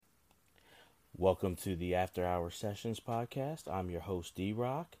Welcome to the After Hour Sessions podcast. I'm your host, D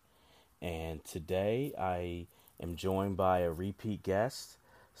Rock, and today I am joined by a repeat guest,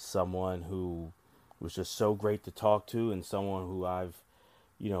 someone who was just so great to talk to, and someone who I've,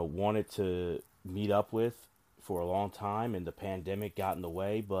 wanted to meet up with for a long time, and the pandemic got in the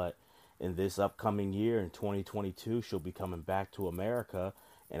way. But in this upcoming year, in 2022, she'll be coming back to America,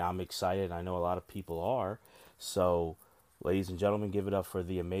 and I'm excited. I know a lot of people are. So, ladies and gentlemen, give it up for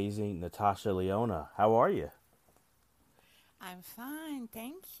the amazing Natasha Leona. How are you? I'm fine,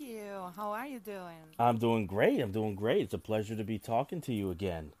 thank you. How are you doing? I'm doing great. I'm doing great. It's a pleasure to be talking to you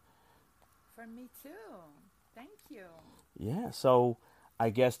again. For me too. Thank you. Yeah. So, I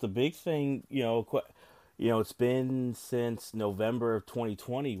guess the big thing, it's been since November of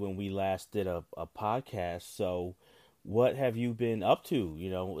 2020 when we last did a podcast. So, what have you been up to?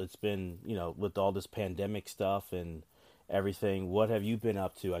 It's been, with all this pandemic stuff and everything. What have you been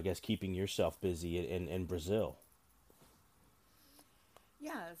up to? I guess keeping yourself busy in Brazil.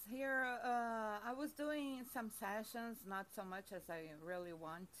 Yes, here I was doing some sessions, not so much as I really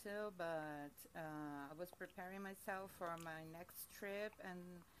want to, but I was preparing myself for my next trip, and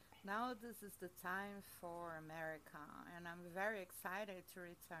now this is the time for America, and I'm very excited to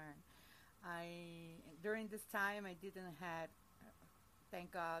return. I During this time I didn't had,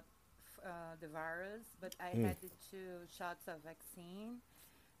 thank God, the virus, but I Mm, had the two shots of vaccine.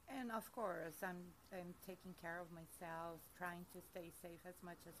 And of course, I'm taking care of myself, trying to stay safe as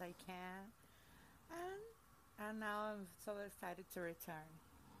much as I can, and and now I'm so excited to return.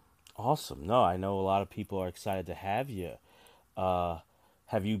 awesome. No, I know a lot of people are excited to have you. Uh,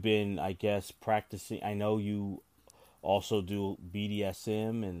 have you been, I guess, practicing? I know you also do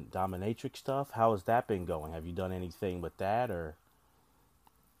BDSM and dominatrix stuff. How has that been going? Have you done anything with that, or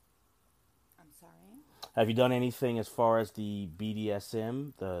I'm sorry. have you done anything as far as the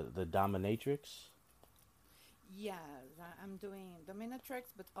BDSM, the dominatrix? Yes, I'm doing dominatrix,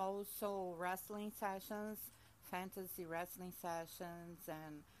 but also wrestling sessions, fantasy wrestling sessions,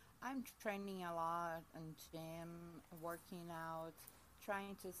 and I'm training a lot in gym, working out,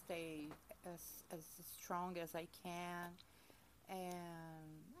 trying to stay as strong as I can, and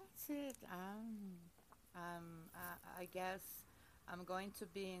that's it. I guess I'm going to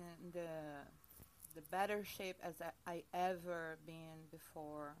be in the better shape as I ever been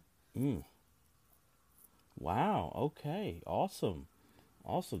before. Mm, wow. Okay. Awesome.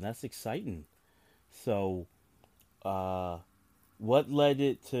 Awesome. That's exciting. So, uh, what led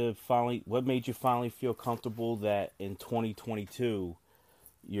it to finally? What made you finally feel comfortable that in 2022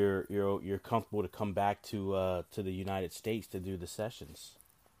 you're comfortable to come back to the United States to do the sessions?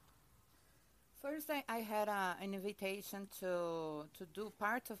 First, I had an invitation to do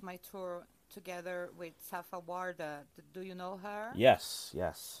part of my tour together with Safa Warda. Do you know her? Yes,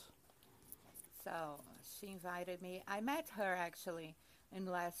 yes. So she invited me. I met her actually in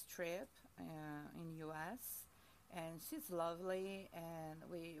last trip in US, and she's lovely, and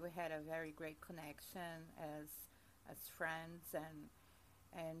we had a very great connection as friends,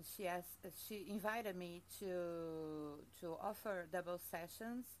 and she invited me to offer double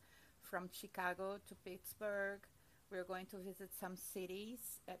sessions from Chicago to Pittsburgh. We're going to visit some cities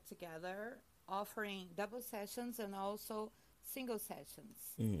together, offering double sessions and also single sessions.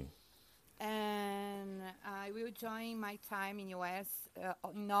 Mm. And I will join my time in US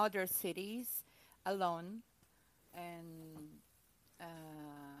in other cities alone, and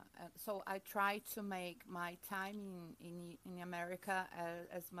so I try to make my time in America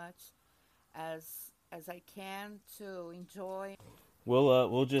as much as I can to enjoy.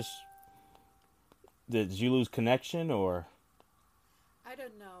 We'll just. Did you lose connection, or I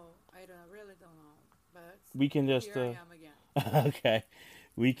don't know. I don't really don't know, but we can just? here I am again. Okay,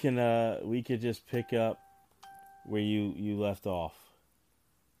 we could just pick up where you left off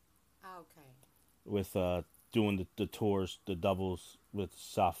Ah, okay. with doing the tours, the doubles with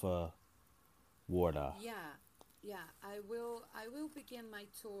Safa Warda. Yeah, yeah. I will begin my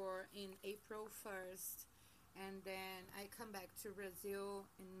tour in April 1st, and then I come back to Brazil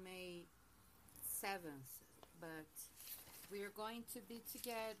in May 7th. But we are going to be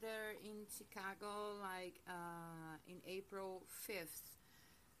together in Chicago like in April 5th,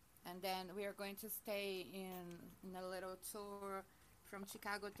 and then we are going to stay in a little tour from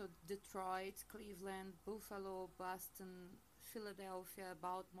Chicago to Detroit, Cleveland, Buffalo, Boston, Philadelphia,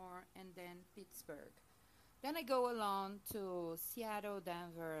 Baltimore, and then Pittsburgh. Then I go along to Seattle,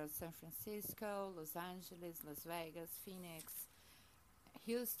 Denver, San Francisco, Los Angeles, Las Vegas, Phoenix,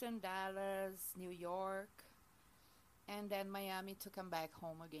 Houston, Dallas, New York, and then Miami to come back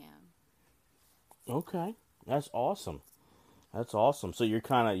home again. Okay, that's awesome. That's awesome. So you're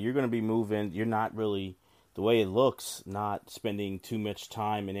going to be moving. You're not really the way it looks. Not spending too much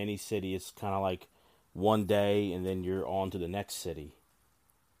time in any city. It's kind of like one day, and then you're on to the next city.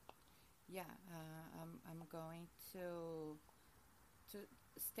 Yeah, I'm going to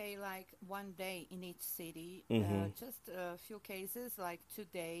stay like one day in each city. Mm-hmm. Just a few cases, like 2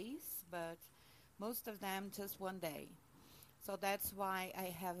 days, but most of them just one day. So that's why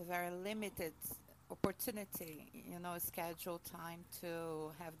I have a very limited opportunity, schedule time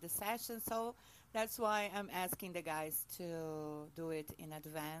to have the session. So that's why I'm asking the guys to do it in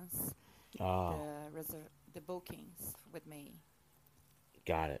advance, Oh, the bookings with me.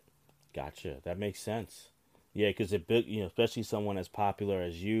 got it. Gotcha. That makes sense. Yeah, because especially someone as popular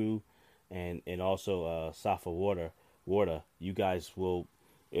as you, and also Safa you guys will,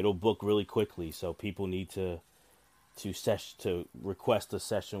 it'll book really quickly. So people need to request a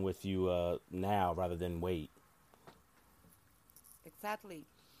session with you now rather than wait. Exactly.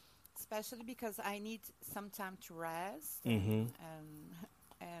 Especially because I need some time to rest Mm-hmm.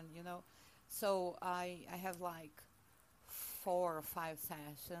 and so I have like 4 or 5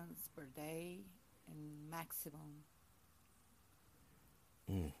 sessions per day and maximum.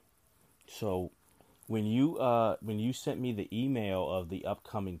 Mm. So when you sent me the email of the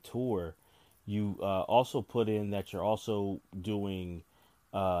upcoming tour, you also put in that you're also doing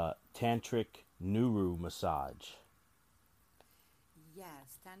tantric nuru massage.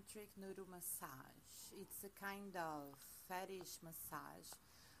 Yes, tantric noodle massage. It's a kind of fetish massage.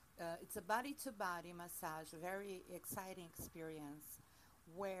 It's a body to body massage, a very exciting experience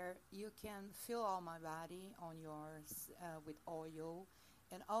where you can feel all my body on yours with oil.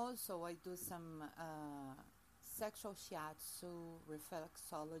 And also, I do some sexual shiatsu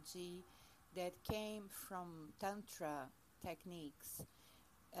reflexology that came from Tantra techniques.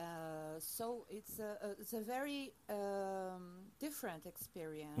 So it's a very different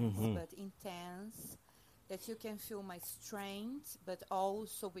experience, Mm-hmm. but intense. That you can feel my strength, but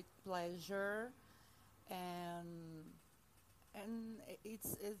also with pleasure, and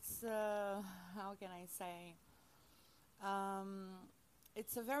it's how can I say? Um,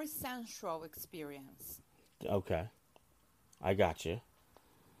 it's a very sensual experience. Okay, I got you.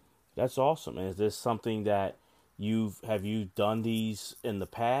 That's awesome. And is this something that you done these in the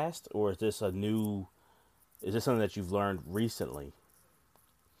past, or is this a new? Is this something that you've learned recently?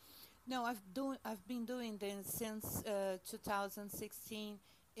 No, I've been doing this since 2016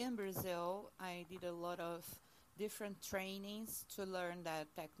 in Brazil. I did a lot of different trainings to learn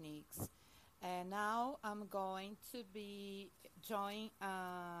that techniques, and now I'm going to be join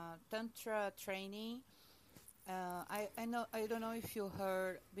tantra training. I don't know if you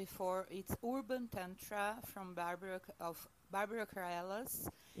heard before. It's urban tantra from Barbara Carellas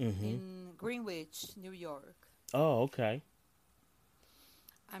Mm-hmm. in Greenwich, New York. Oh, okay.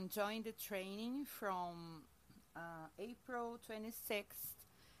 I'm joining the training from April 26th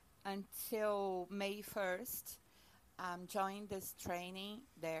until May 1st. I'm joining this training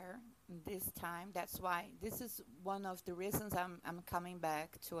there this time. That's why this is one of the reasons I'm coming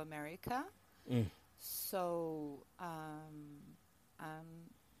back to America. Mm. So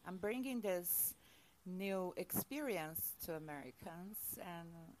I'm bringing this new experience to Americans, and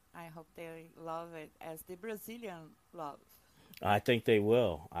I hope they love it as the Brazilian love. I think they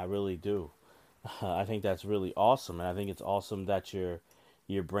will. I really do. I think that's really awesome, and I think it's awesome that you're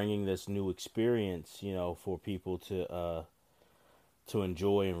bringing this new experience, for people to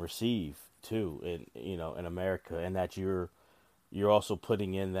enjoy and receive too, in America, and that you're also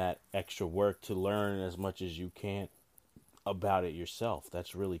putting in that extra work to learn as much as you can about it yourself.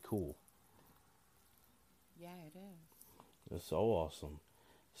 That's really cool. Yeah, it is. That's so awesome.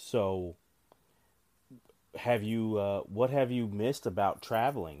 So, what have you missed about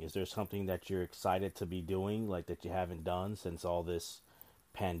traveling? Is there something that you're excited to be doing, like that you haven't done since all this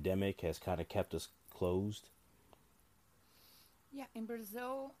pandemic has kind of kept us closed? Yeah, in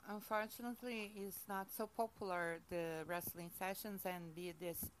Brazil, unfortunately, it's not so popular the wrestling sessions and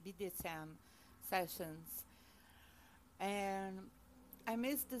BDSM sessions, and I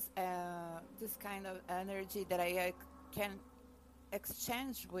miss this kind of energy that I can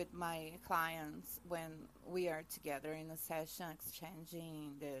exchange with my clients when we are together in a session,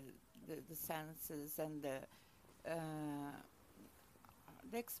 exchanging the senses and the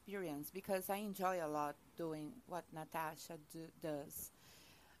experience because I enjoy a lot doing what Natasha does,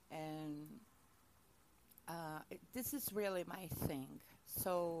 and this is really my thing.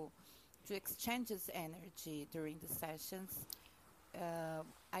 So to exchange this energy during the sessions,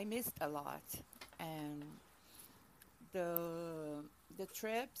 I missed a lot, and the the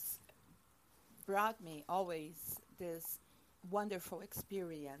trips brought me always this wonderful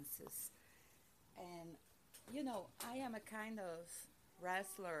experiences. And I am a kind of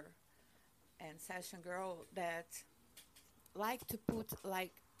wrestler and session girl that like to put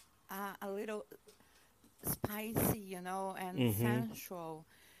like a little spicy, and Mm-hmm. sensual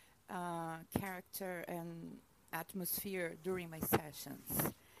character and atmosphere during my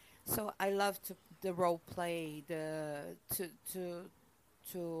sessions. So I love to the role play, the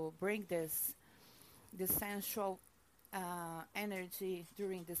to bring this sensual energy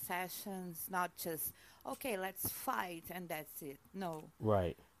during the sessions, not just okay, let's fight and that's it. No,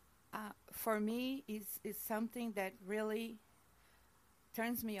 Right. for me, is something that really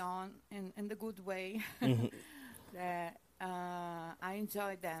turns me on in the good way. Mm-hmm. That I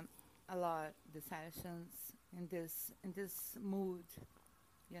enjoy them a lot. The sessions in this mood,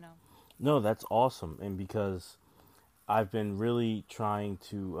 you know. No, that's awesome. And because I've been really trying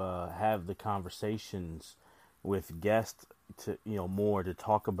to have the conversations with guests to more to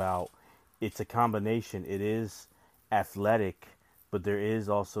talk about. It's a combination. It is athletic, but there is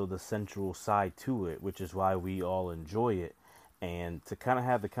also the sensual side to it, which is why we all enjoy it. And to kind of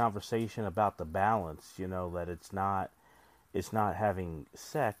have the conversation about the balance, that it's not having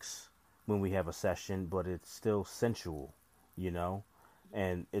sex when we have a session, but it's still sensual, you know,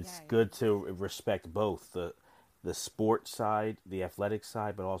 and Yeah, it's yeah. good to respect both the sport side, the athletic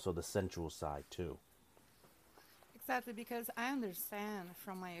side, but also the sensual side too. Exactly, because I understand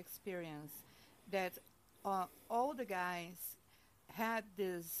from my experience that all the guys had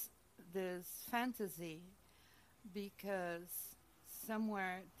this fantasy because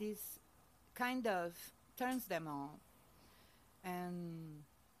somewhere this kind of turns them on, and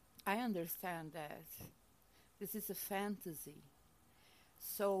I understand that this is a fantasy.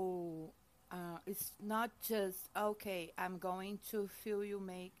 So it's not just okay. I'm going to feel you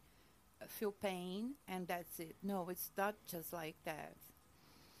make feel pain and that's it. No, it's not just like that.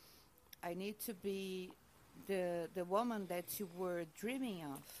 I need to be the woman that you were dreaming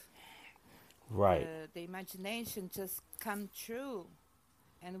of. Right. The imagination just come true,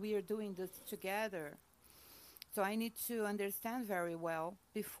 and we are doing this together. So I need to understand very well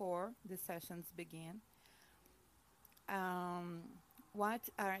before the sessions begin. Um, what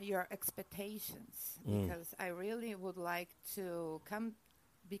are your expectations? Mm. Because I really would like to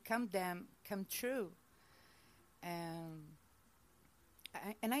become them come true, and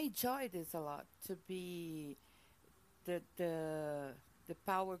I enjoy this a lot to be the the the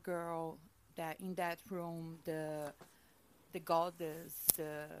power girl that in that room, the goddess,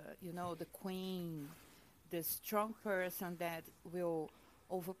 the queen, the strong person that will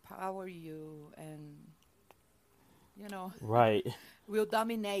overpower you and you know Right. will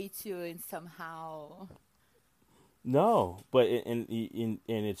dominate you in somehow. No, but and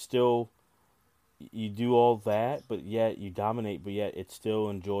it's still, you do all that, but yet you dominate, but yet it's still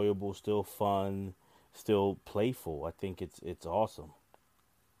enjoyable, still fun, still playful. I think it's awesome.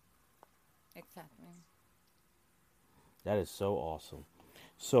 Exactly. That is so awesome.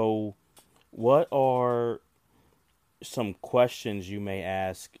 So, what are some questions you may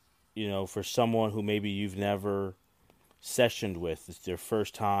ask, for someone who maybe you've never sessioned with? It's their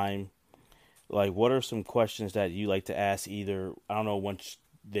first time. Like, what are some questions that you like to ask either, I don't know, once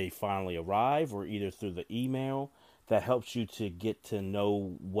they finally arrive or either through the email that helps you to get to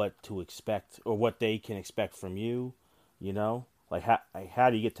know what to expect or what they can expect from you, you know? Like, how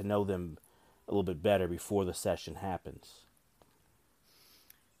do you get to know them a little bit better before the session happens?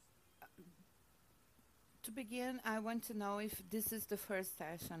 To begin, I want to know if this is the first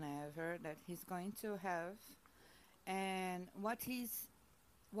session ever that he's going to have, and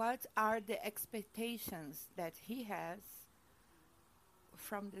what are the expectations that he has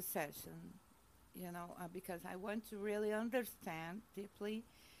from the session. Because I want to really understand deeply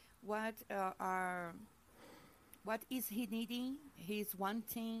what are what is he needing, he's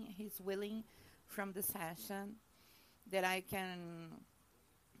wanting, he's willing from the session, that I can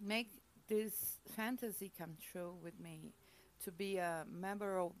make this fantasy come true with me, to be a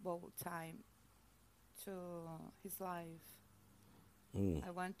memorable time to his life. Mm,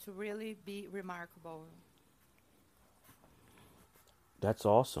 I want to really be remarkable. that's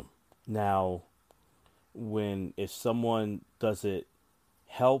awesome. Now, if someone does it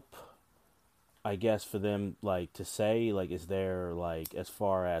help, I guess, for them, like, to say, like, is there, like, as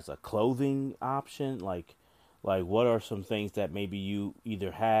far as a clothing option, like what are some things that maybe you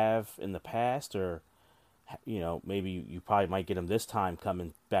either have in the past, or maybe you probably might get them this time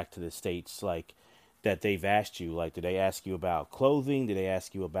coming back to the States, like, that they've asked you, like, did they ask you about clothing, did they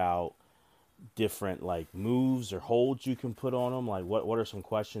ask you about different, like, moves or holds you can put on them, like, what are some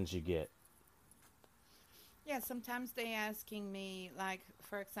questions you get? Yeah, sometimes they asking me, like,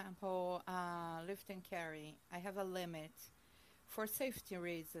 for example, lift and carry. I have a limit for safety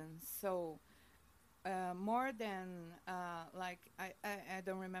reasons. So more than I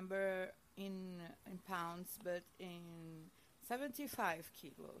don't remember in pounds, but in 75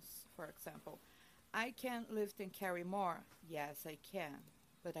 kilos, for example, I can lift and carry more. Yes, I can,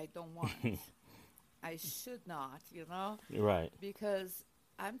 but I don't want. I should not, Right. because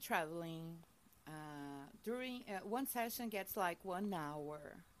I'm traveling. During one session gets like 1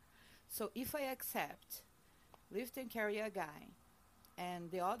 hour. So if I accept lift and carry a guy,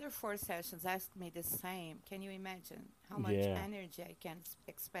 and the other four sessions ask me the same, can you imagine how much Yeah. energy I can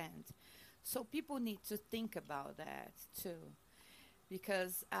expend? So people need to think about that too,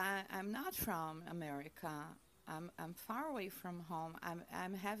 because I'm not from America. I'm far away from home.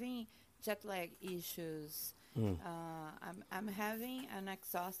 I'm having jet lag issues. Mm. I'm having an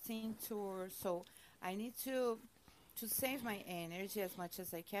exhausting tour, so I need to save my energy as much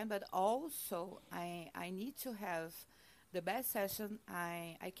as I can, but also I need to have the best session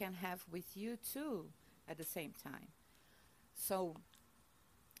I can have with you too at the same time. So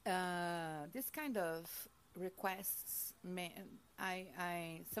this kind of requests,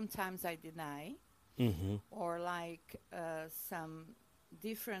 I sometimes I deny, Mm-hmm. or like some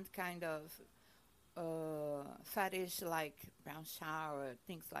different kind of fetish like brown shower,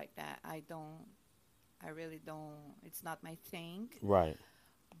 things like that. I really don't. It's not my thing. Right.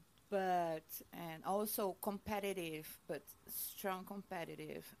 But and also competitive, but strong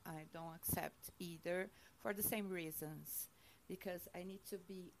competitive, I don't accept either for the same reasons, because I need to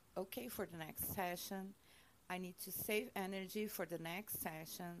be okay for the next session. I need to save energy for the next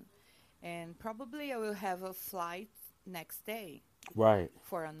session, and probably I will have a flight next day Right.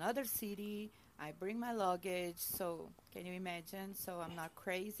 for another city. I bring my luggage, so can you imagine? So I'm not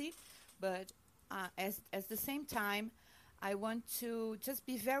crazy, but as the same time, I want to just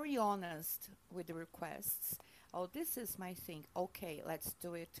be very honest with the requests. Oh, this is my thing. Okay, let's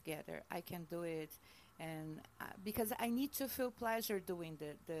do it together. I can do it, and because I need to feel pleasure doing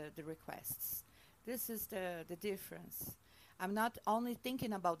the requests. This is the difference. I'm not only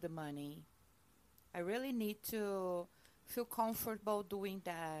thinking about the money. I really need to feel comfortable doing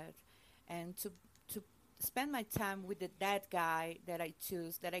that, and to spend my time with that guy that I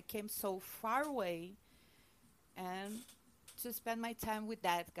choose, that I came so far away, and to spend my time with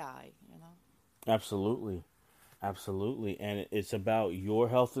that guy. Absolutely. Absolutely. And it's about your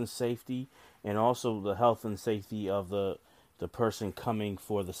health and safety, and also the health and safety of the person coming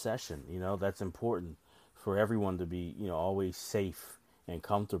for the session. That's important for everyone to be, always safe and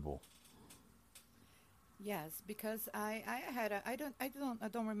comfortable. Yes, because I had I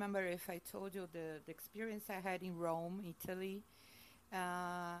don't remember if I told you the experience I had in Rome, Italy.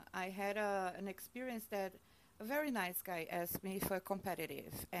 I had an experience that a very nice guy asked me for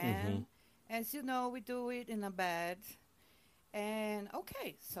competitive, Mm-hmm. and as you know, we do it in a bed. And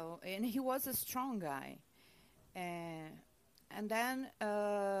okay, so and he was a strong guy, and then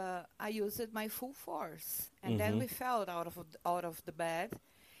I used my full force, and then Mm-hmm. we fell out of the bed,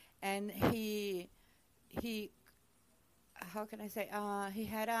 and he how can I say,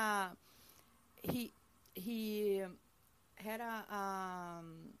 he he had a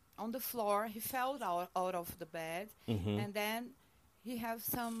on the floor. He fell out of the bed, Mm-hmm. and then he have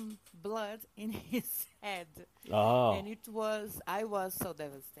some blood in his head, Oh. and I was so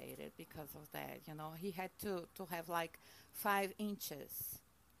devastated because of that. He had to have like 5 inches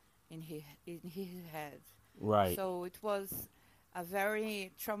in his head. Right. So it was a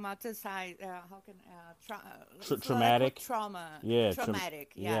very traumatized. How can it's like a Traumatic. Yeah.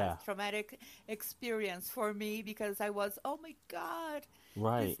 traumatic, yes, Yeah. traumatic experience for me, because I was, oh my god,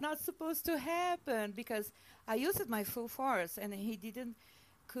 Right. it's not supposed to happen, because I used my full force and he didn't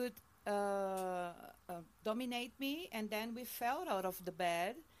could dominate me, and then we fell out of the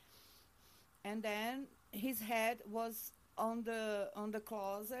bed, and then his head was on the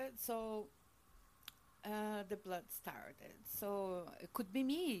closet, so the blood started. So it could be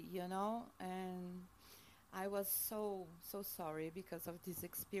me. And I was so sorry because of this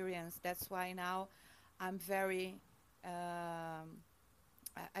experience. That's why now I'm very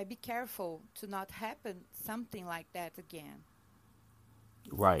I be careful to not happen something like that again.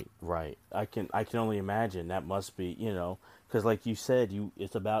 Right. Right. I can only imagine that must be, because like you said,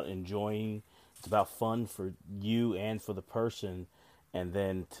 it's about enjoying, it's about fun for you and for the person, and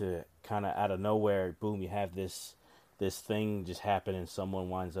then to kind of out of nowhere, boom, you have this thing just happen and someone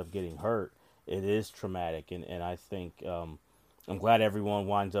winds up getting hurt. It is traumatic, and I think I'm glad everyone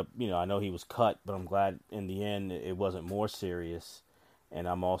winds up. I know he was cut, but I'm glad in the end it wasn't more serious, and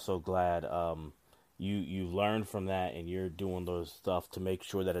I'm also glad you learn from that, and you're doing those stuff to make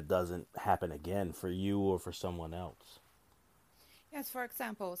sure that it doesn't happen again for you or for someone else. Yes, for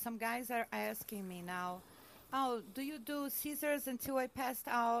example, some guys are asking me now, oh, do you do scissors until I passed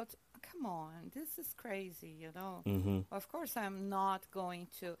out? Come on, this is crazy, you know. Mhm. Of course, I'm not going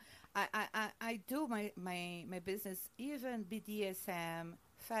to. I do my business, even BDSM,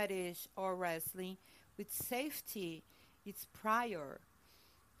 fetish, or wrestling, with safety. It's prior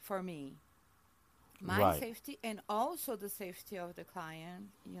for me. My Right. safety and also the safety of the client,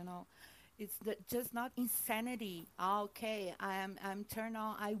 you know. It's just not insanity. Okay, I'm turned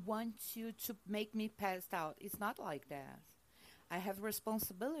on. I want you to make me passed out. It's not like that. I have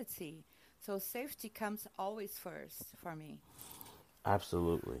responsibility. So safety comes always first for me.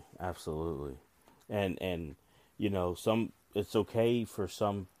 Absolutely. Absolutely. And some it's okay for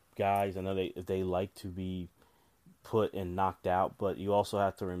some guys. I know they if they like to be put and knocked out, but you also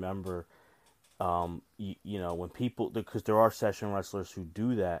have to remember when people, because there are session wrestlers who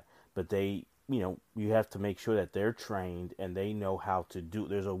do that, but you have to make sure that they're trained and they know how to do.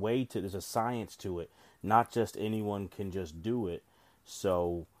 There's a science to it. Not just anyone can just do it.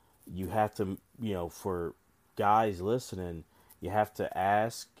 So you have to, for guys listening, you have to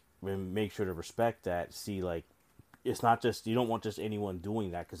ask and make sure to respect that. See, like, it's not just, you don't want just anyone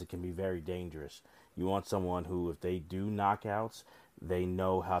doing that because it can be very dangerous. You want someone who, if they do knockouts, they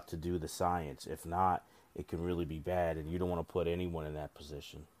know how to do the science. If not, it can really be bad, and you don't want to put anyone in that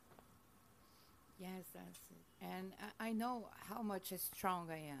position. Yes, that's it. And I know how much strong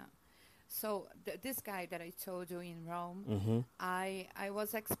I am. So this guy that I told you in Rome, Mm-hmm. I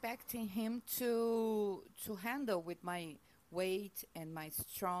was expecting him to handle with my weight and my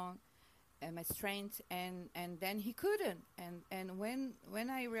strong and my strength, and then he couldn't. And when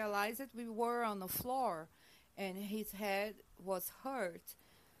I realized it, we were on the floor, and his head was hurt.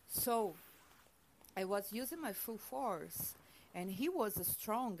 So I was using my full force, and he was a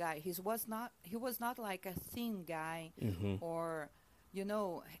strong guy. He was not like a thin guy, Mm-hmm. or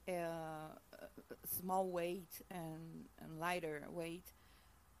small weight and lighter weight.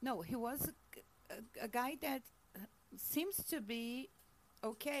 No, he was a guy that seems to be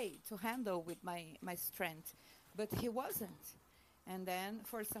okay to handle with my strength, but he wasn't. And then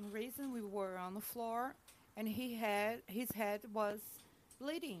for some reason we were on the floor, and his head was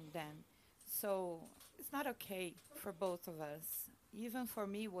bleeding then. So it's not okay for both of us. Even for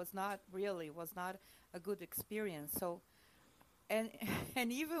me, was not a good experience. So and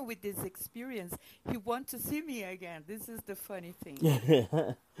and even with this experience, he want to see me again. This is the funny thing.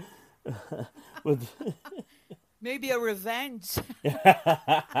 But Maybe a revenge.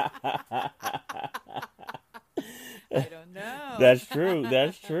 I don't know. that's true.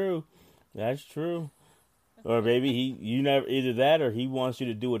 That's true. That's true. Or maybe you never, either that or he wants you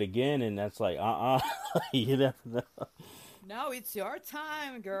to do it again, and that's like, you never know. No, it's your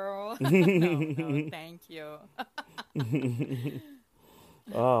time, girl. No, no, thank you.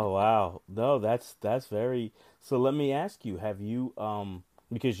 Oh wow, no, that's very. So let me ask you: have you,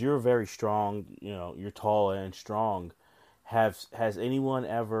 because you're very strong, you're tall and strong, has anyone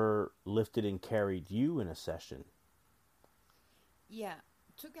ever lifted and carried you in a session? Yeah,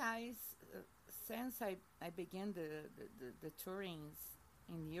 two guys. Since I began the tourings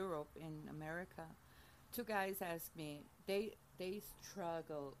in Europe, in America, two guys asked me. They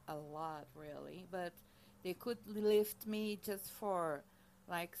struggle a lot, really, but they could lift me just for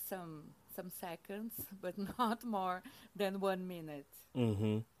like some seconds, but not more than 1 minute.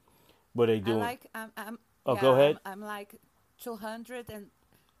 Mm-hmm. What are they I doing? like I'm Oh, yeah go ahead. I'm like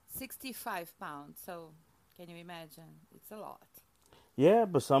 265 pounds. So can you imagine? It's a lot. Yeah,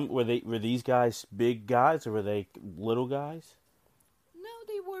 but some were these guys big guys or were they little guys? No,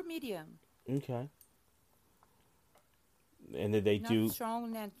 they were medium, Okay. And did they not do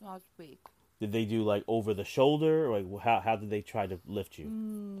strong and not weak. did they do like over the shoulder, or like how did they try to lift you?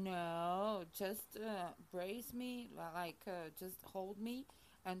 No, just brace me, like just hold me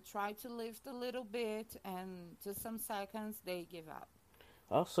and try to lift a little bit, and just some seconds they give up.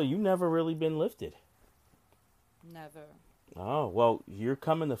 Oh, so you never really been lifted. Never. Oh, well, you're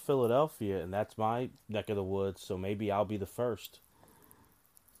coming to Philadelphia, and that's my neck of the woods, so maybe I'll be the first.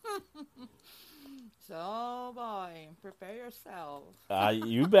 So boy, prepare yourself.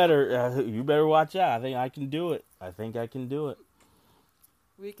 You better watch out. I think I can do it. I think I can do it.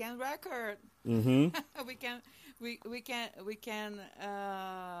 We can record. Mm-hmm. we can we can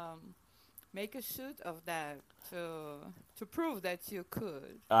make a shoot of that to prove that you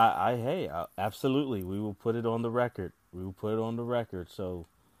could. Hey, absolutely. We will put it on the record. We will put it on the record. So,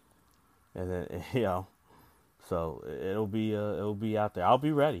 and then so it'll be out there. I'll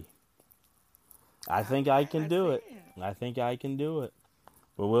be ready. I think I Okay, can let's do see. it. I think I can do it.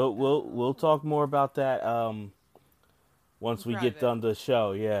 But we'll Oh, talk more about that in once we get private. done the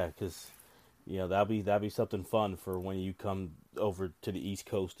show. Yeah, because that'll be something fun for when you come over to the East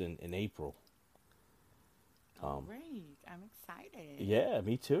Coast in April. Oh, Um, great. I'm excited. yeah,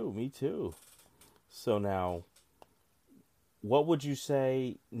 me too. Me too. So now, what would you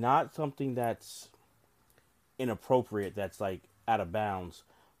say? Not something that's inappropriate. That's like out of bounds.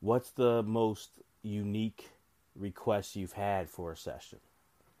 What's the most unique request you've had for a session?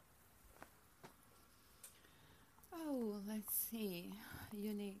 Oh, let's see.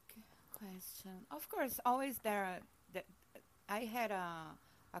 Unique question. Of course, always there. That I had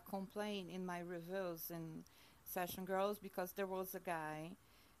a complaint in my reviews in Session Girls because there was a guy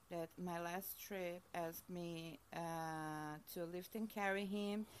that my last trip asked me to lift and carry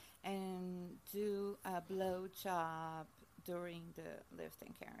him and do a blow job during the lift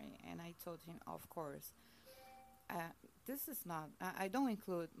and carry, and I told him, of course, uh, this is not. I don't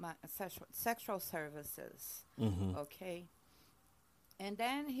include my sexual services, Mm-hmm. okay. And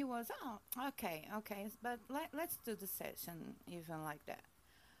then he was, oh, okay, okay, but let's do the session even like that.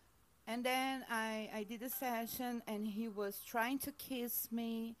 And then I did a session, and he was trying to kiss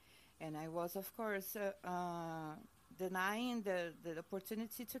me, and I was, of course, denying the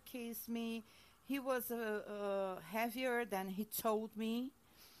opportunity to kiss me. He was heavier than he told me,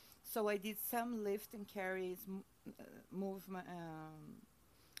 so I did some lift and carries movement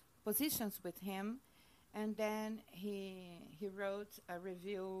positions with him, and then he wrote a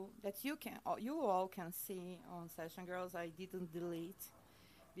review that you all can see on Session Girls. I didn't delete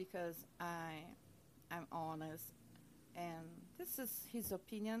because I'm honest, and this is his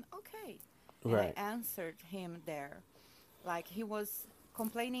opinion. Okay, and I Right. answered him there, like he was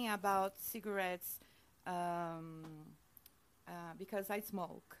complaining about cigarettes, um, because I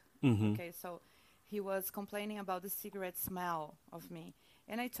smoke. Mm-hmm. Okay, so he was complaining about the cigarette smell of me,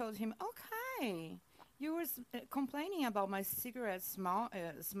 and I told him, okay, you were complaining about my cigarette smell,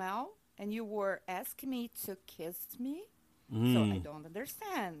 and you were asking me to kiss me. So I Mm. don't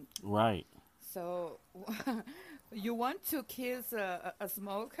understand. Right. So you want to kiss a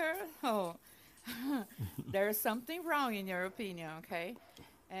smoker? Oh, there's something wrong in your opinion, okay?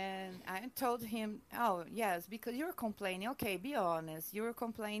 And I told him, oh, yes, because you're complaining. Okay, be honest. You're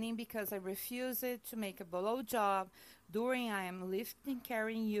complaining because I refused to make a blow job during I am lifting,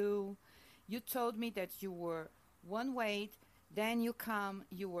 carrying you. You told me that you were one weight. Then you come,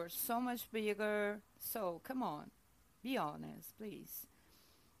 you were so much bigger. So come on, be honest, please.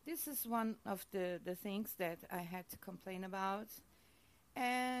 This is one of the things that I had to complain about.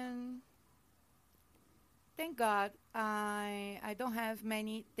 And thank God I don't have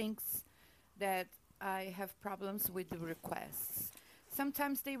many things that I have problems with the requests.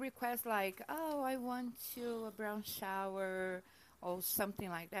 Sometimes they request like, "Oh, I want you a brown shower," or something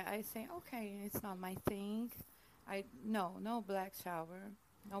like that. I say, "Okay, it's not my thing. I no black shower,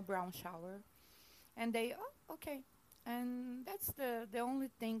 no brown shower." And they, "Oh, okay." And that's the only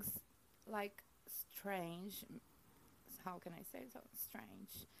things like strange. How can I say so?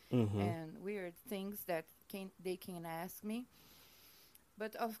 Strange Mm-hmm. and weird things that they can ask me.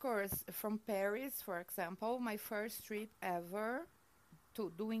 But of course, from Paris, for example, my first trip ever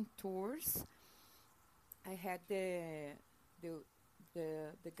to doing tours, I had the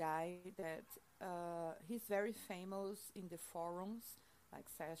the guy that he's very famous in the forums like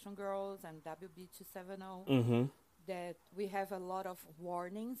Session Girls and WB270. Mm-hmm. That we have a lot of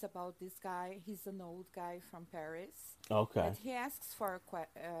warnings about this guy. He's an old guy from Paris. Okay. That he asks for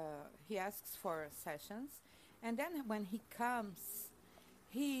sessions, and then when he comes,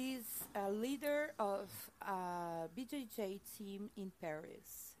 he's a leader of a BJJ team in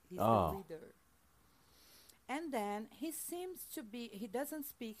Paris. He's the Oh. leader. And then he doesn't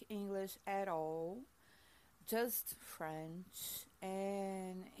speak English at all, just French.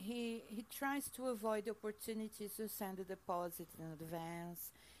 And he tries to avoid the opportunity to send a deposit in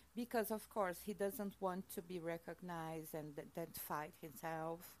advance because, of course, he doesn't want to be recognized and identify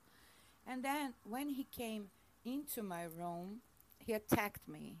himself. And then when he came into my room, he attacked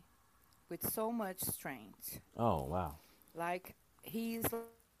me with so much strength. Oh. Wow. Like he's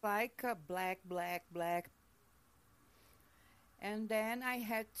like a black. And then I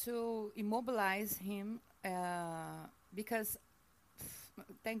had to immobilize him because,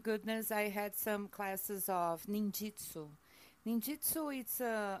 thank goodness, I had some classes of ninjutsu. Ninjutsu it's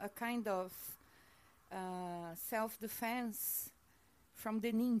a kind of self-defense from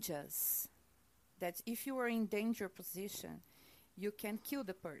the ninjas. That if you are in danger position, you can kill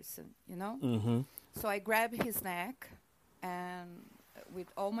the person. You know. Mm-hmm. So I grabbed his neck and with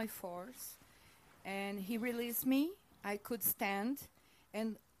all my force, and he released me. I could stand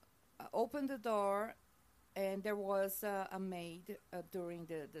and opened the door, and there was a maid during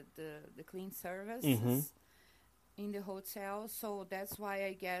the clean Mm-hmm. services in the hotel. So that's why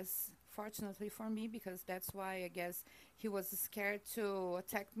I guess, fortunately for me, because that's why I guess he was scared to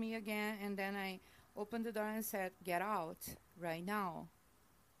attack me again. And then I opened the door and said, "Get out right now,"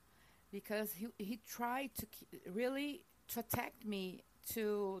 because he tried to really to attack me,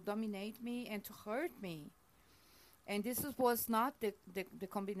 to dominate me, and to hurt me. And was not the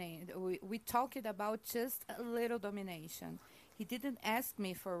combination. We talked about just a little domination. He didn't ask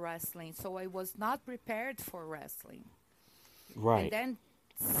me for wrestling, so I was not prepared for wrestling. And Right. then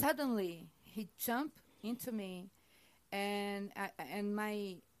suddenly he jumped into me, and I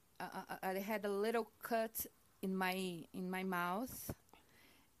had a little cut in my mouth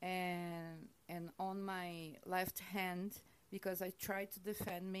and on my left hand because I tried to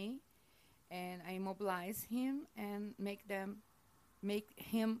defend me, and I immobilized him and make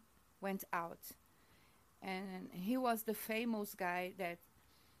him went out. And he was the famous guy that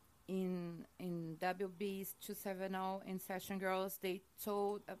in WB's 270 in Session Girls they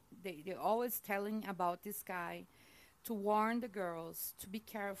told they always telling about this guy to warn the girls to be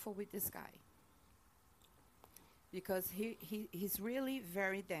careful with this guy because he's really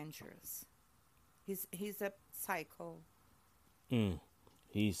very dangerous. He's a psycho. Mm.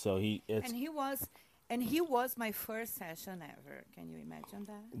 He it's And he was my first session ever. Can you imagine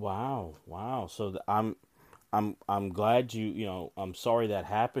that? wow, wow. So I'm glad I'm sorry that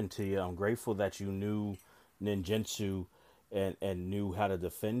happened to you. I'm grateful that you knew ninjutsu and knew how to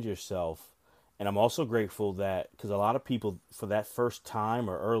defend yourself. And I'm also grateful that because a lot of people for that first time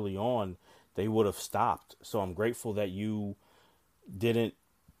or early on, they would have stopped. So I'm grateful that you didn't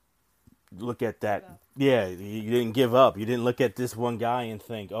look at Give that. up. Yeah, you didn't give up. You didn't look at this one guy and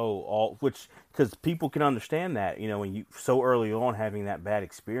think, oh, all which because people can understand that. When you so early on having that bad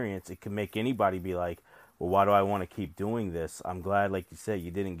experience, it can make anybody be like, well, why do I want to keep doing this? I'm glad, like you said,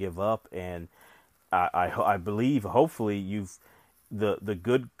 you didn't give up, and I believe, hopefully, the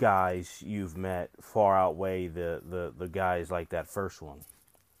good guys you've met far outweigh the guys like that first one.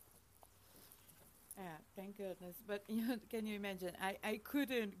 Yeah, thank goodness. But can you imagine? I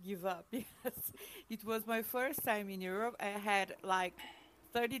couldn't give up because it was my first time in Europe. I had like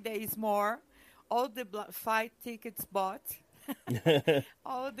 30 days more, all the flight tickets bought,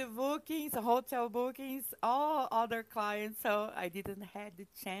 all the bookings, hotel bookings, all other clients. So I didn't have the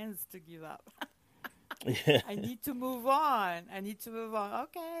chance to give up. Yeah, I need to move on. I need to move on.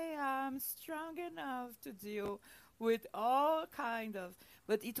 Okay, I'm strong enough to deal with all kind of.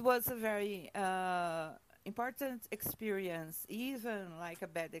 But it was a very important experience, even like a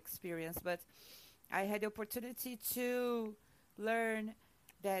bad experience. But I had the opportunity to learn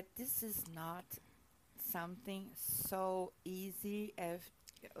that this is not something so easy as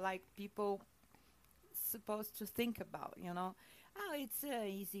like people supposed to think about, Oh, it's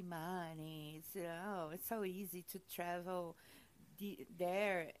easy money. It's so easy to travel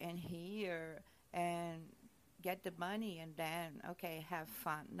there and here and get the money and then okay, have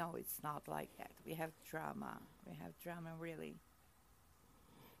fun. No, it's not like that. We have drama. We have drama really.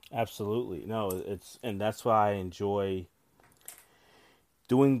 absolutely. No, and that's why I enjoy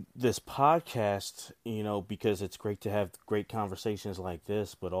doing this podcast, because it's great to have great conversations like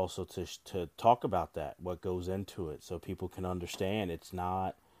this, but also to talk about that, what goes into it, so people can understand. It's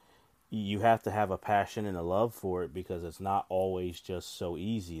not You have to have a passion and a love for it because it's not always just so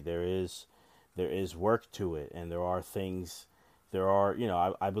easy. There is work to it, and there are things. There are,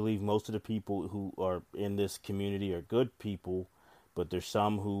 I believe most of the people who are in this community are good people, but there's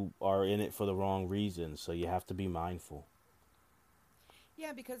some who are in it for the wrong reasons. So you have to be mindful.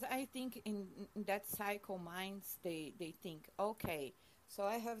 Yeah, because I think in that cycle minds they think, okay, so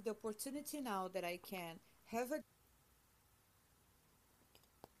I have the opportunity now that I can have a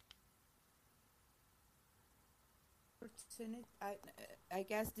opportunity. I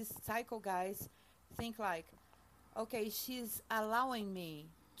guess this cycle guys think like, okay, she's allowing me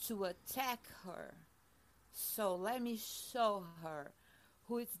to attack her. So let me show her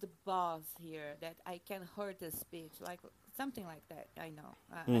who is the boss here that I can hurt the speech. Like something like that. I know.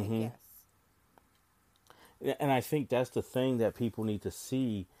 I Hmm. guess. And I think that's the thing that people need to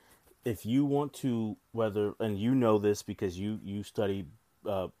see. If you want to, whether, and you know this because you study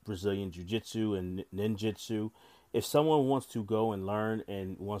Brazilian jiu-jitsu and ninjutsu, if someone wants to go and learn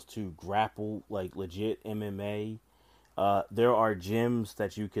and wants to grapple like legit MMA, there are gyms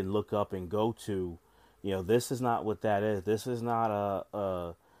that you can look up and go to. This is not what that is. This is not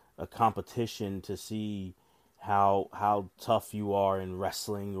a competition to see how tough you are in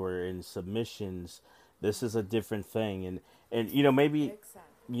wrestling or in submissions. This is a different thing, and maybe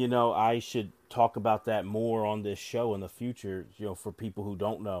Exactly. I should talk about that more on this show in the future. For people who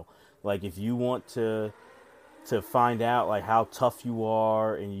don't know, like if you want to find out like how tough you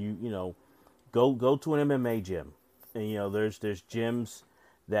are, and go to an MMA gym, and there's gyms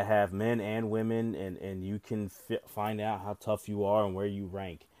that have men and women, and you can find out how tough you are and where you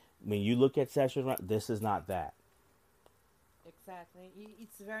rank. When you look at sessions, this is not that. Exactly.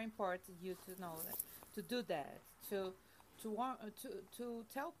 It's very important you to know that, to do that, to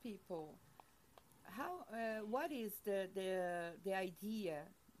tell people how what is the idea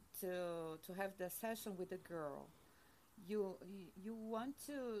to have the session with a girl. You want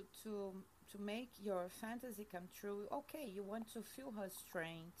to make your fantasy come true. Okay, you want to feel her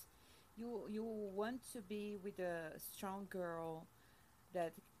strength. You want to be with a strong girl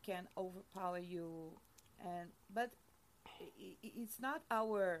that can overpower you, and but it's not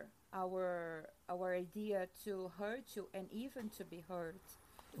our idea to hurt you and even to be hurt.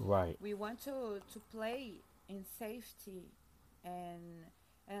 Right. We want to play in safety and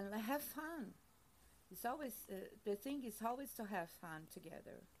have fun. It's always the thing is always to have fun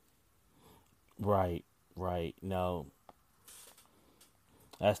together, Right. Right. No,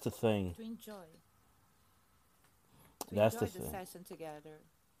 that's the thing. to enjoy to That's the enjoy the thing. session together.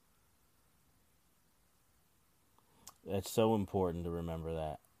 It's so important to remember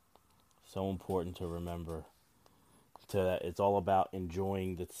that. So important to remember to that it's all about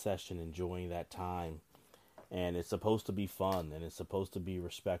enjoying the session, enjoying that time, and it's supposed to be fun and it's supposed to be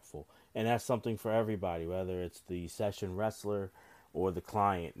respectful. And that's something for everybody, whether it's the session wrestler or the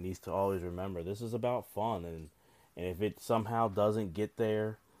client needs to always remember this is about fun, and if it somehow doesn't get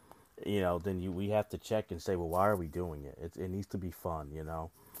there, then we have to check and say, well, why are we doing it? It needs to be fun,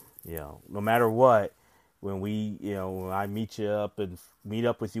 no matter what. When I meet up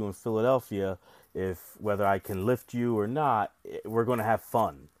with you in Philadelphia, if whether I can lift you or not, we're going to have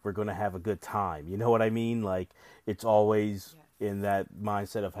fun. We're going to have a good time. You know what I mean? Like it's always Yes. in that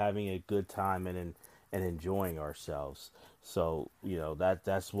mindset of having a good time and enjoying ourselves. So,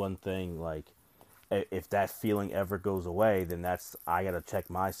 that's one thing. Like if that feeling ever goes away, then I got to check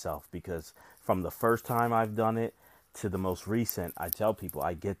myself, because from the first time I've done it to the most recent, I tell people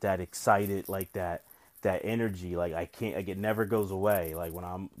I get that excited, like that energy, like I can't, like it never goes away. Like when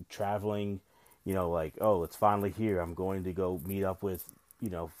I'm traveling, like, oh, it's finally here. I'm going to go meet up with,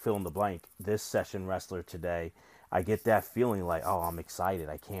 fill in the blank, this session wrestler today. I get that feeling like, oh, I'm excited.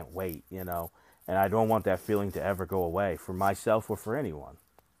 I can't wait. And I don't want that feeling to ever go away for myself or for anyone,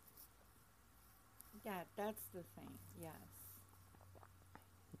 Yeah, that's the thing. Yes.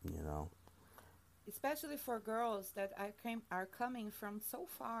 you know. Especially for girls that are coming from so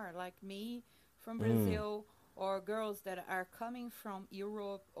far, like me from Mm, Brazil, or girls that are coming from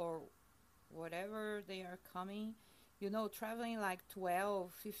Europe or whatever they are coming, traveling like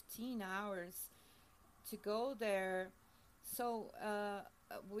 12, 15 hours to go there. So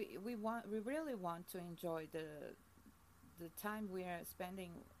we really want to enjoy the time we are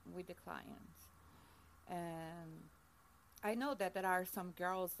spending with the clients. And I know that there are some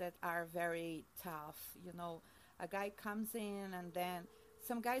girls that are very tough. A guy comes in, and then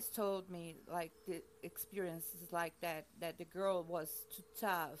some guys told me like the experiences like that the girl was too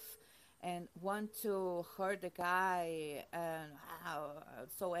tough and want to hurt the guy and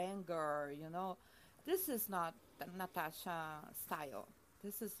so anger. This is not the Natasha style.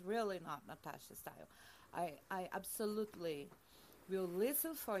 This is really not Natasha style. I absolutely will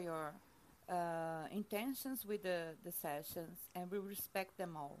listen for your intentions with the sessions, and we respect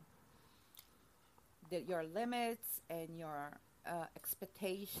them all. Your limits and your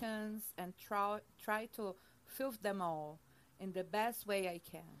expectations, and try to fulfill them all in the best way I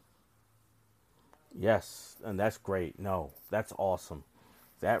can. yes, and that's great. No, that's awesome.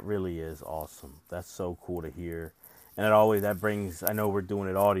 That really is awesome. That's so cool to hear. And that brings, I know we're doing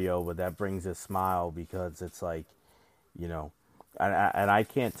it audio, but that brings a smile, because it's like, you know, and I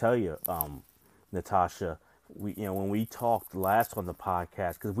can't tell you, Natasha, when we talked last on the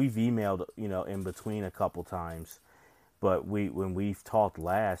podcast, because we've emailed, in between a couple times, but when we've talked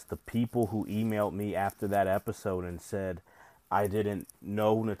last, the people who emailed me after that episode and said, I didn't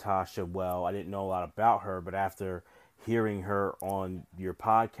know Natasha well, I didn't know a lot about her, but after hearing her on your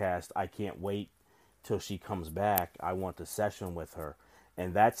podcast, I can't wait till she comes back. I want to session with her.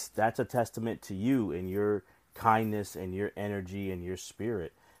 And that's a testament to you and your kindness and your energy and your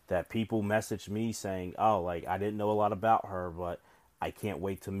spirit, that people message me saying, "Oh, like I didn't know a lot about her, but I can't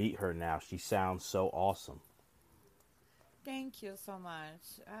wait to meet her now. She sounds so awesome." Thank you so much.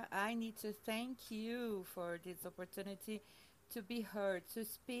 I need to thank you for this opportunity to be heard, to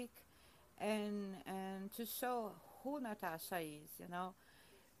speak, and to show who Natasha is.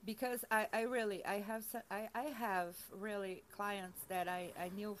 Because I really I have really clients that I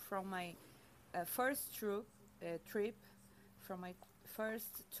knew from my first trip, from my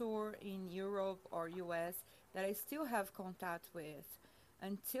first tour in Europe or US, that I still have contact with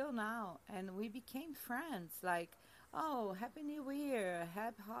until now, and we became friends. Like, oh, Happy New Year,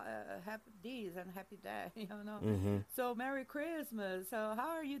 happy this and happy that, Mm-hmm. So Merry Christmas. So how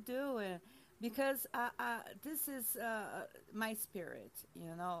are you doing? Because this is my spirit.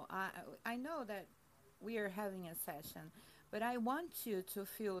 I know that we are having a session, but I want you to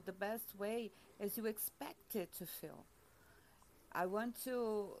feel the best way as you expect it to feel. I want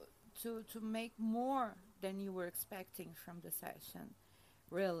to make more than you were expecting from the session.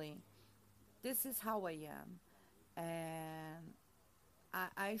 Really, this is how I am, and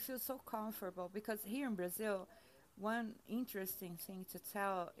I feel so comfortable because here in Brazil, one interesting thing to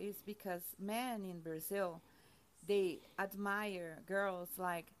tell is because men in Brazil, they admire girls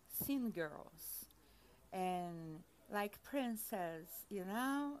like thin girls and like princess. You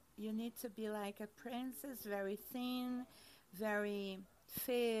need to be like a princess, very thin, very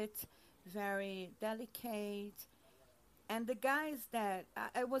fit, very delicate. And the guys that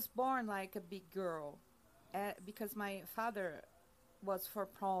I was born like a big girl, because my father was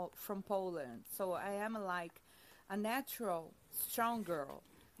from Poland, so I am like a natural strong girl,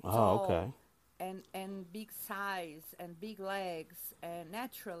 Oh, tall okay. and big size and big legs, and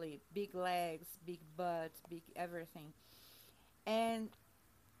naturally big legs, big butt, big everything. And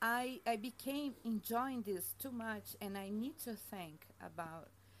I became enjoying this too much, and I need to think about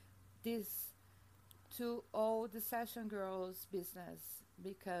this to all the session girls business,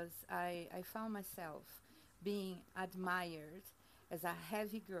 because I found myself being admired as a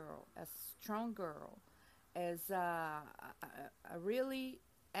heavy girl, a strong girl, as a really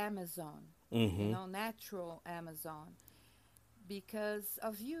Amazon, Mm-hmm. natural Amazon, because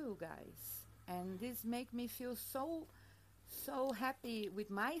of you guys. And this make me feel so happy with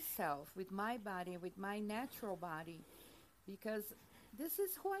myself, with my body, with my natural body, because this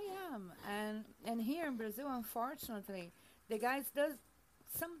is who I am. And here in Brazil, unfortunately, the guys does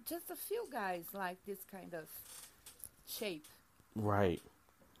some just a few guys like this kind of shape. Right.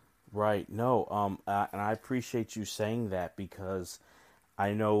 Right. No. And I appreciate you saying that because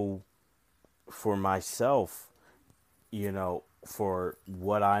I know for myself, for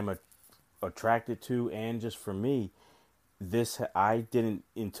what attracted to, and just for me, I didn't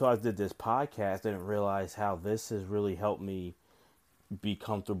until I did this podcast, didn't realize how this has really helped me be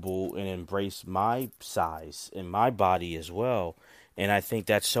comfortable and embrace my size and my body as well. And I think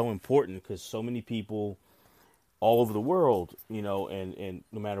that's so important because so many people all over the world, and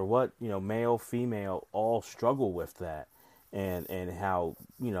no matter what, male, female, all struggle with that. And how,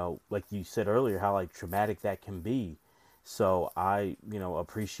 like you said earlier, how like traumatic that can be. So I,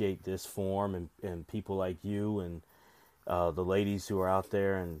 appreciate this form and people like you and the ladies who are out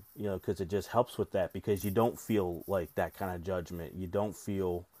there, and because it just helps with that, because you don't feel like that kind of judgment. You don't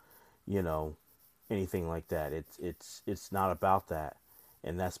feel, you know, anything like that. It's not about that,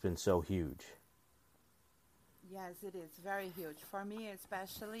 and that's been so huge. Yes, it is very huge for me,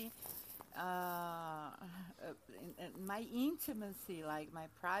 especially in my intimacy, like my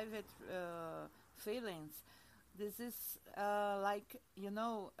private feelings. This is like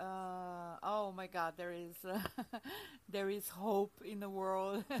oh my God, there is there is hope in the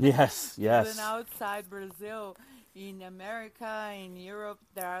world, Yes, even yes, outside Brazil. In America, in Europe,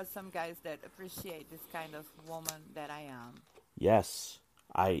 there are some guys that appreciate this kind of woman that I am. yes.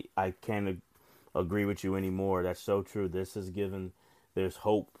 I can't agree with you anymore. That's so true. This has given there's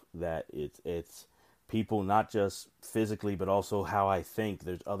hope that it's people, not just physically but also how I think.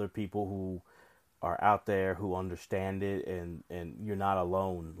 There's other people who are out there who understand it, and you're not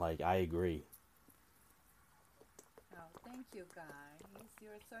alone. Like, I agree. Oh, thank you, guys.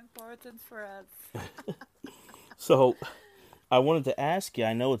 You're so important for us. So I wanted to ask you,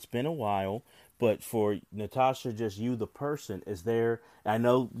 I know it's been a while, but for Natasha, just you, the person, is there, I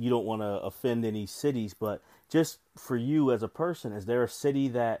know you don't want to offend any cities, but just for you as a person, is there a city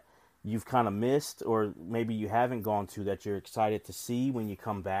that you've kind of missed or maybe you haven't gone to that you're excited to see when you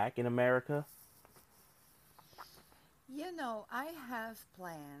come back in America? I have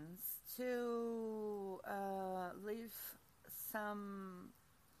plans to live some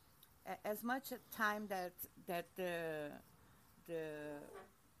as much time that the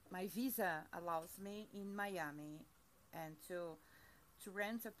my visa allows me in Miami, and to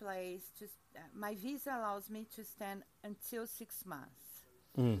rent a place. My visa allows me to stand until 6 months,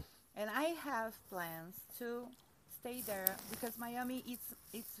 Mm. and I have plans to stay there because Miami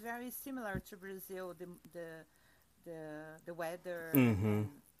it's very similar to Brazil, the weather Mm-hmm.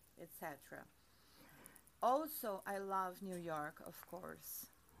 and etc. Also, I love New York, of course,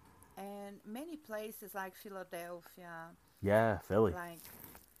 and many places like Philadelphia, Yeah, Philly.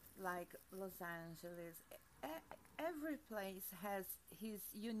 like Los Angeles. Every place has his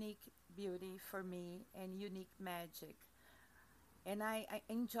unique beauty for me and unique magic, and I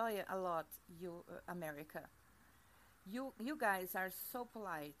enjoy it a lot. America, you guys are so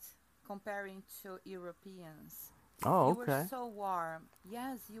polite comparing to Europeans. Oh, You were okay. so warm.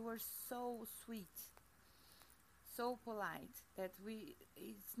 Yes, you were so sweet, so polite that we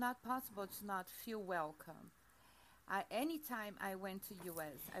it's not possible to not feel welcome. Anytime I went to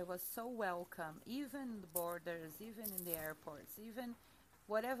US, I was so welcome, even in the borders, even in the airports, even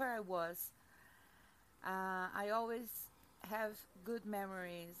whatever I was. I always have good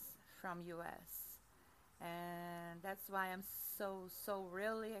memories from US, and that's why I'm so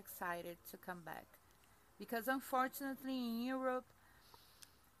really excited to come back. Because unfortunately, in Europe,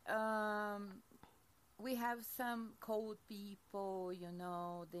 um, we have some cold people.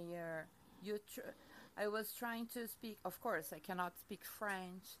 They are you. I was trying to speak. Of course, I cannot speak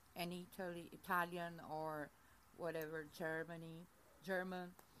French and Italian or whatever German,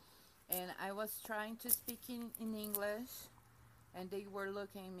 and I was trying to speak in English, and they were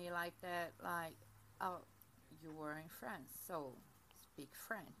looking at me like that, like, oh, you were in France, so speak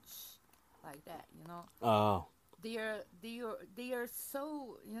French, like that. Oh, They are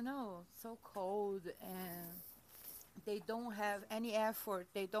so cold, and they don't have any effort.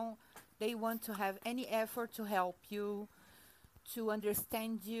 They want to have any effort to help you, to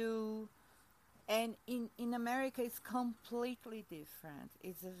understand you. And in America it's completely different.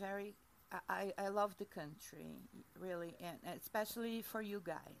 It's a very I love the country, really, and especially for you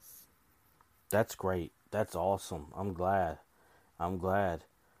guys. that's great. That's awesome. I'm glad. I'm glad.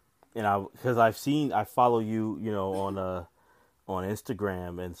 And because I follow you, on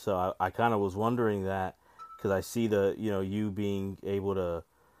Instagram, and so I kind of was wondering that because I see you being able to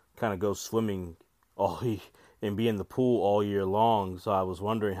kind of go swimming and be in the pool all year long. So I was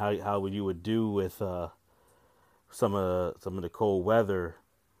wondering how you would do with some of the cold weather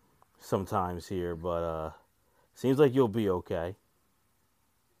sometimes here, but seems like you'll be okay.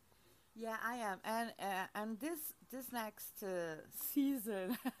 Yeah, I am, and this next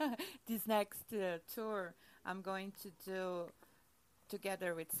season, this next tour, I'm going to do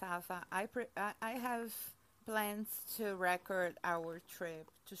together with Safa. I have plans to record our trip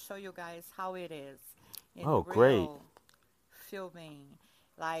to show you guys how it is in Oh, great. real filming,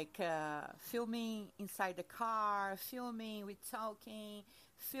 like filming inside the car, filming with talking,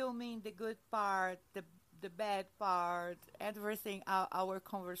 filming the good part, the bad part, everything, our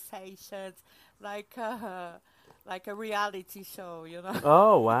conversations, like like a reality show.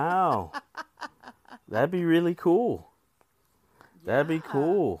 Oh, wow. That'd be really cool. That'd be Yeah.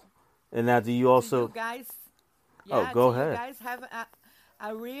 cool. And now, do you Do you also? guys, Oh, yeah, go do you ahead. guys have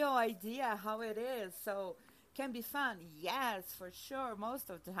a real idea how it is? So can be fun. Yes, for sure, most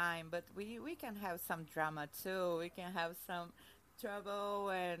of the time. But we can have some drama too. We can have some trouble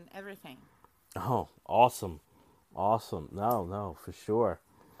and everything. Oh, awesome, awesome. No, no, for sure,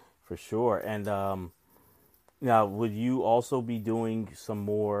 for sure. And now, would you also be doing some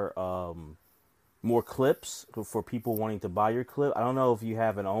more clips for people wanting to buy your clip? I don't know if you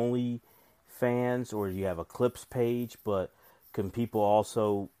have an only fans or you have a clips page, but can people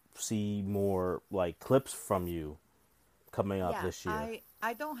also see more like clips from you coming up Yeah, this year?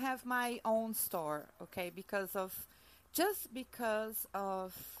 I don't have my own store, okay, because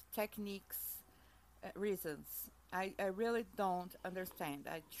of techniques reasons. I really don't understand.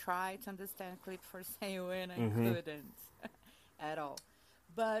 I tried to understand clip for sale and I Mm-hmm. couldn't at all.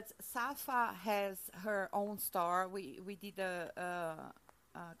 But Safa has her own store. We did a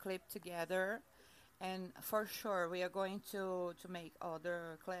clip together, and for sure we are going to make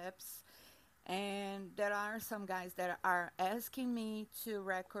other clips. And there are some guys that are asking me to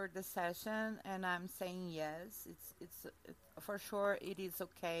record the session, and I'm saying yes. For sure it is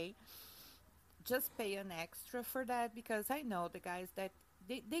okay. Just pay an extra for that because I know the guys that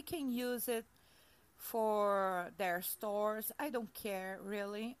they can use it for their stores. I don't care,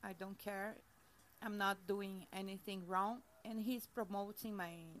 really. I don't care. I'm not doing anything wrong, and he's promoting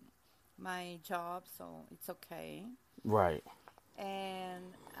my job, so it's okay. Right.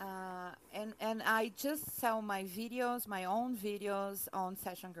 And I just sell my videos, my own videos on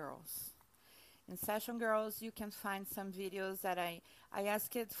Session Girls. In Session Girls, you can find some videos that I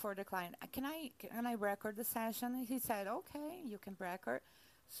asked it for the client. Can I record the session? He said, okay, you can record.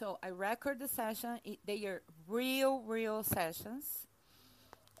 So I record the session. They are real sessions,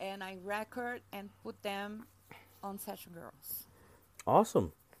 and I record and put them on Session Girls.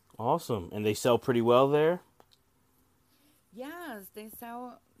 Awesome. Awesome. And they sell pretty well there? Yes, they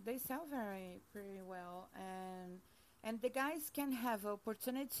sell very pretty well, and the guys can have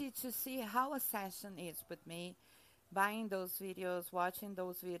opportunity to see how a session is with me, buying those videos, watching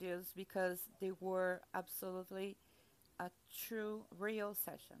those videos, because they were absolutely a true real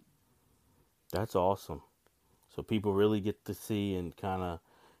session. That's awesome. So people really get to see and kind of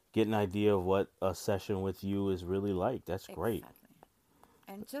get an idea of what a session with you is really like. That's great. Exactly.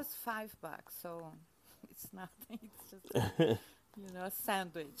 And just $5, so it's nothing. It's just a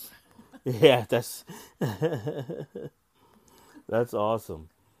sandwich. Yeah, that's awesome.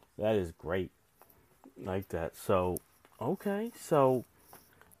 That is great. Like that. So, okay. So,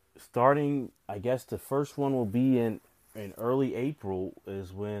 starting, I guess the first one will be in early April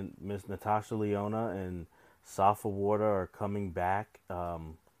is when Miss Natasha Leona and Safa Water are coming back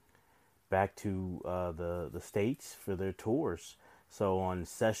to the states for their tours. So on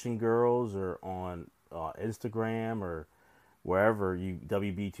Session Girls or on Instagram or wherever you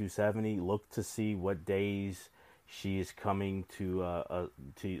WB270, look to see what days she is coming to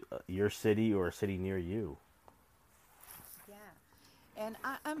your city or a city near you. Yeah. And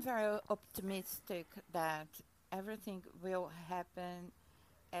I'm very optimistic that everything will happen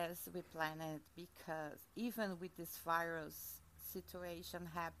as we planned it, because even with this virus situation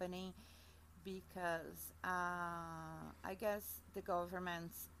happening, because I guess the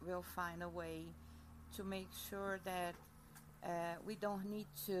governments will find a way to make sure that we don't need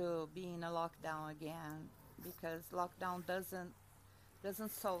to be in a lockdown again, because lockdown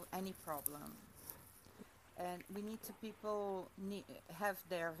doesn't solve any problem, and we need to people have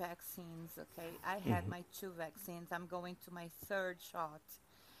their vaccines. Okay, I had Hmm. my two vaccines. I'm going to my third shot,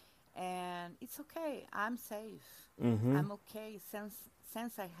 and it's okay. I'm safe. Hmm. I'm okay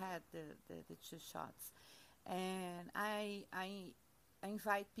since I had the two shots, and I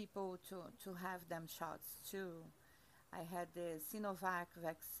invite people to have them shots too. I had the Sinovac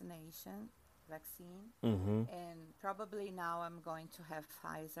vaccine, Hmm. and probably now I'm going to have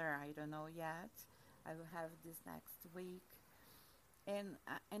Pfizer. I don't know yet. I will have this next week, and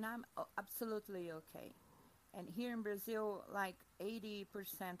I'm absolutely okay. And here in Brazil, like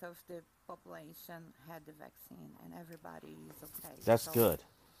 80% of the population had the vaccine, and everybody is okay. That's So good.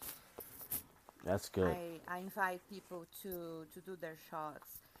 That's good. I invite people to do their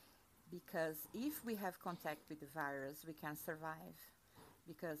shots, because if we have contact with the virus, we can survive,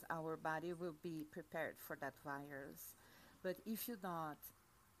 because our body will be prepared for that virus. But if you not,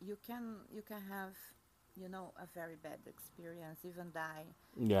 you can have a very bad experience, even die.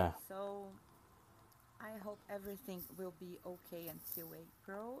 Yeah. So I hope everything will be okay until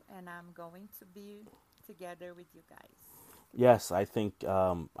April, and I'm going to be together with you guys. Yes, I think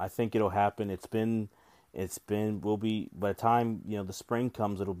it'll happen. Will be by the time the spring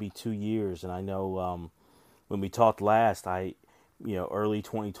comes, it'll be 2 years. And I know when we talked last, early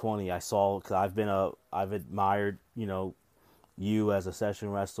 2020, I saw because I've admired you as a session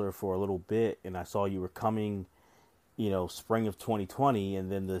wrestler for a little bit, and I saw you were coming spring of 2020,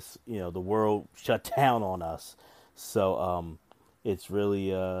 and then this the world shut down on us. So it's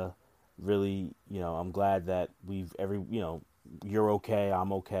really I'm glad that you're okay,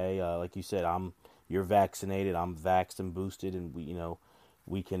 I'm okay. Like you said, you're vaccinated, I'm vaxxed and boosted, and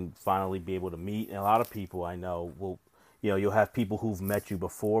we can finally be able to meet. And a lot of people I know will, you'll have people who've met you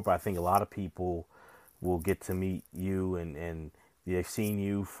before, but I think a lot of people will get to meet you, and they've seen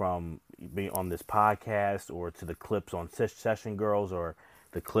you from being on this podcast or to the clips on Session Girls or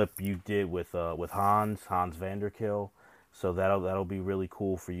the clip you did with Hans Vanderkill. So that'll be really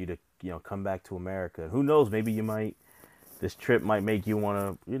cool for you to come back to America. Who knows? Maybe this trip might make you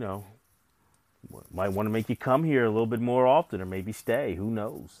want to might want to make you come here a little bit more often, or maybe stay. Who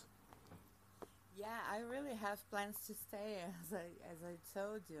knows? Yeah, I really have plans to stay, as I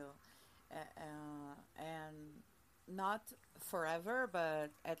told you, and not forever,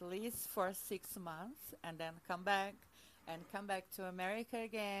 but at least for 6 months, and then come back to America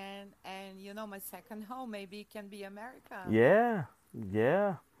again. And my second home maybe can be America. Yeah,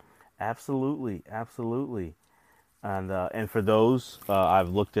 yeah, absolutely, absolutely. And for those, I've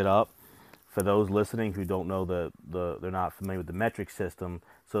looked it up. For those listening who don't know they're not familiar with the metric system.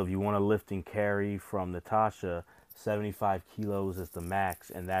 So if you want to lift and carry from Natasha, 75 kilos is the max,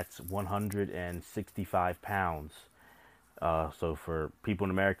 and that's 165 pounds. So for people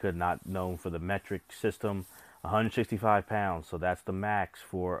in America not known for the metric system, 165 pounds. So that's the max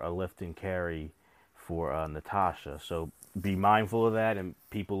for a lift and carry for Natasha. So be mindful of that, and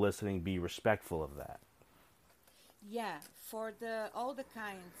people listening, be respectful of that. Yeah, for the all the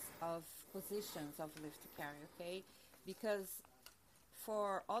kinds of positions of lift to carry, okay? Because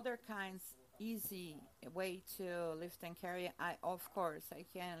for other kinds easy way to lift and carry, I of course I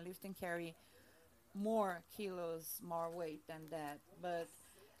can lift and carry more kilos, more weight than that. But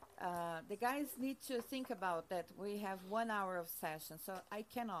the guys need to think about that we have 1 hour of session, so I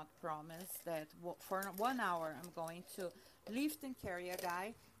cannot promise that for 1 hour I'm going to lift and carry a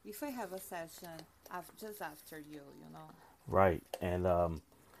guy if I have a session just after you know. Right, and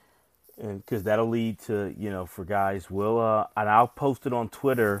because that'll lead to, for guys, and I'll post it on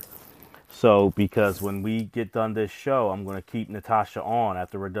Twitter. So because when we get done this show, I'm going to keep Natasha on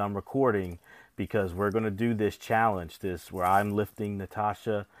after we're done recording, because we're going to do this challenge, this where I'm lifting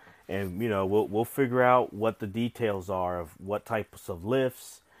Natasha, and we'll figure out what the details are of what types of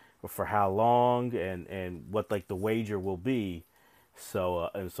lifts, for how long, and what like the wager will be. So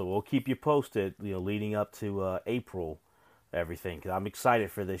we'll keep you posted, leading up to April, everything. Cause I'm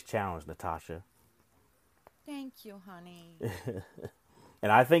excited for this challenge, Natasha, Thank you, honey.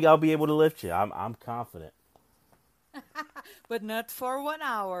 and I think I'll be able to lift you. I'm confident. But not for 1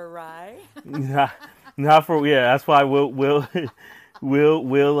 hour, right? not, not for yeah. That's why we'll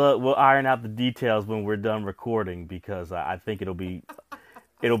we'll iron out the details when we're done recording, because I think it'll be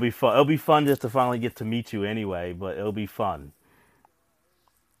fun. It'll be fun just to finally get to meet you anyway. But it'll be fun.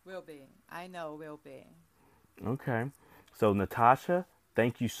 Will be. I know will be. Okay. So Natasha,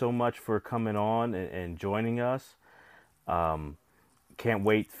 thank you so much for coming on and joining us. Can't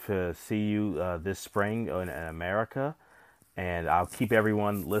wait to see you this spring in America, and I'll keep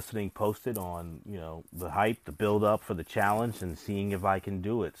everyone listening posted on the hype, the build up for the challenge, and seeing if I can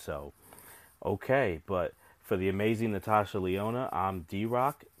do it. So, okay, but for the amazing Natasha Leona, I'm D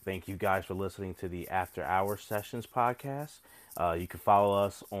Rock. Thank you guys for listening to the After Hours Sessions podcast. You can follow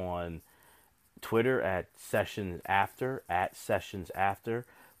us on Twitter at Sessions After,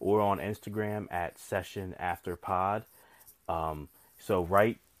 or on Instagram at Session After Pod. So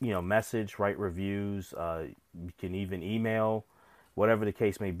write, message, write reviews. You can even email, whatever the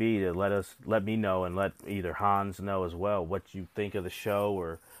case may be, to let me know, and let either Hans know as well what you think of the show,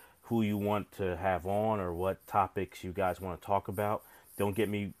 or who you want to have on, or what topics you guys want to talk about. Don't get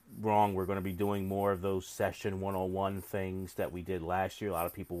me wrong, we're going to be doing more of those session 101 things that we did last year. A lot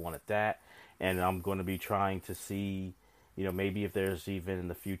of people wanted that. And I'm going to be trying to see, maybe if there's even in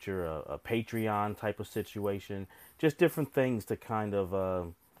the future a Patreon type of situation. Just different things to kind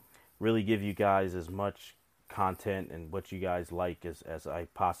of really give you guys as much content and what you guys like as I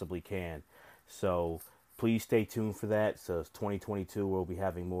possibly can. So please stay tuned for that. So it's 2022, we'll be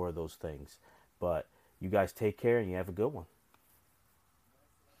having more of those things. But you guys take care, and you have a good one.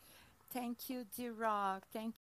 Thank you, D Rock. Thank